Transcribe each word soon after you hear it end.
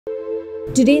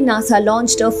Today, NASA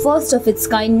launched a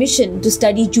first-of-its-kind mission to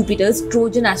study Jupiter's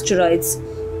Trojan asteroids.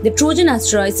 The Trojan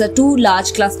asteroids are two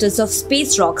large clusters of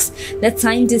space rocks that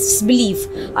scientists believe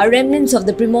are remnants of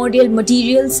the primordial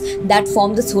materials that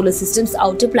form the solar system's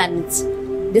outer planets.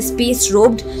 The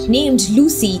space-robed, named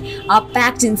Lucy, are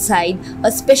packed inside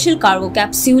a special cargo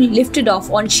capsule lifted off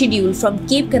on schedule from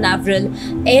Cape Canaveral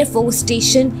Air Force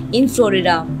Station in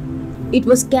Florida. It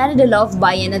was carried aloft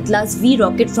by an Atlas V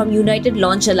rocket from United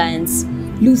Launch Alliance.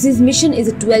 Lucy's mission is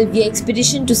a 12-year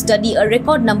expedition to study a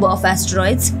record number of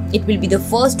asteroids. It will be the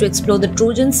first to explore the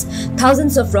Trojans,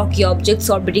 thousands of rocky objects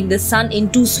orbiting the Sun in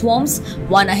two swarms,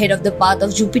 one ahead of the path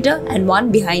of Jupiter and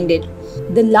one behind it.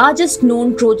 The largest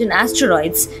known Trojan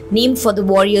asteroids, named for the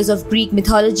warriors of Greek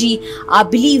mythology, are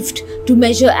believed to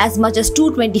measure as much as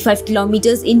 225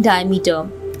 kilometers in diameter.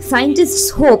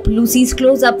 Scientists hope Lucy's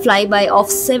close-up flyby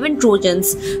of 7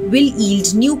 Trojans will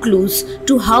yield new clues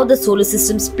to how the solar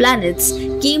system's planets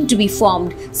came to be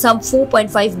formed some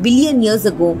 4.5 billion years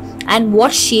ago and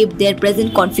what shaped their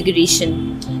present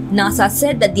configuration. NASA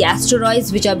said that the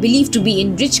asteroids, which are believed to be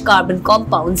in rich carbon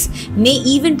compounds, may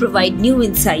even provide new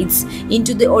insights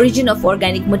into the origin of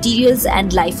organic materials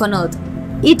and life on Earth.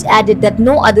 It added that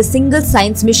no other single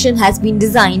science mission has been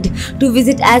designed to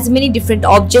visit as many different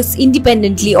objects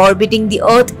independently orbiting the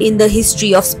Earth in the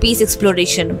history of space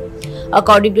exploration.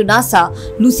 According to NASA,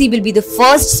 Lucy will be the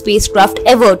first spacecraft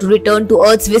ever to return to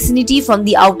Earth's vicinity from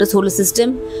the outer solar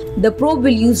system. The probe will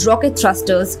use rocket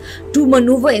thrusters to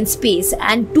maneuver in space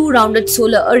and 2 rounded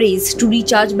solar arrays to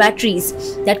recharge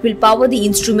batteries that will power the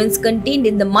instruments contained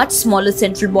in the much smaller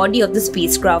central body of the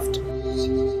spacecraft.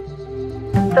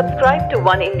 Subscribe to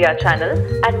Oneindia channel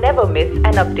and never miss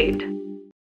an update.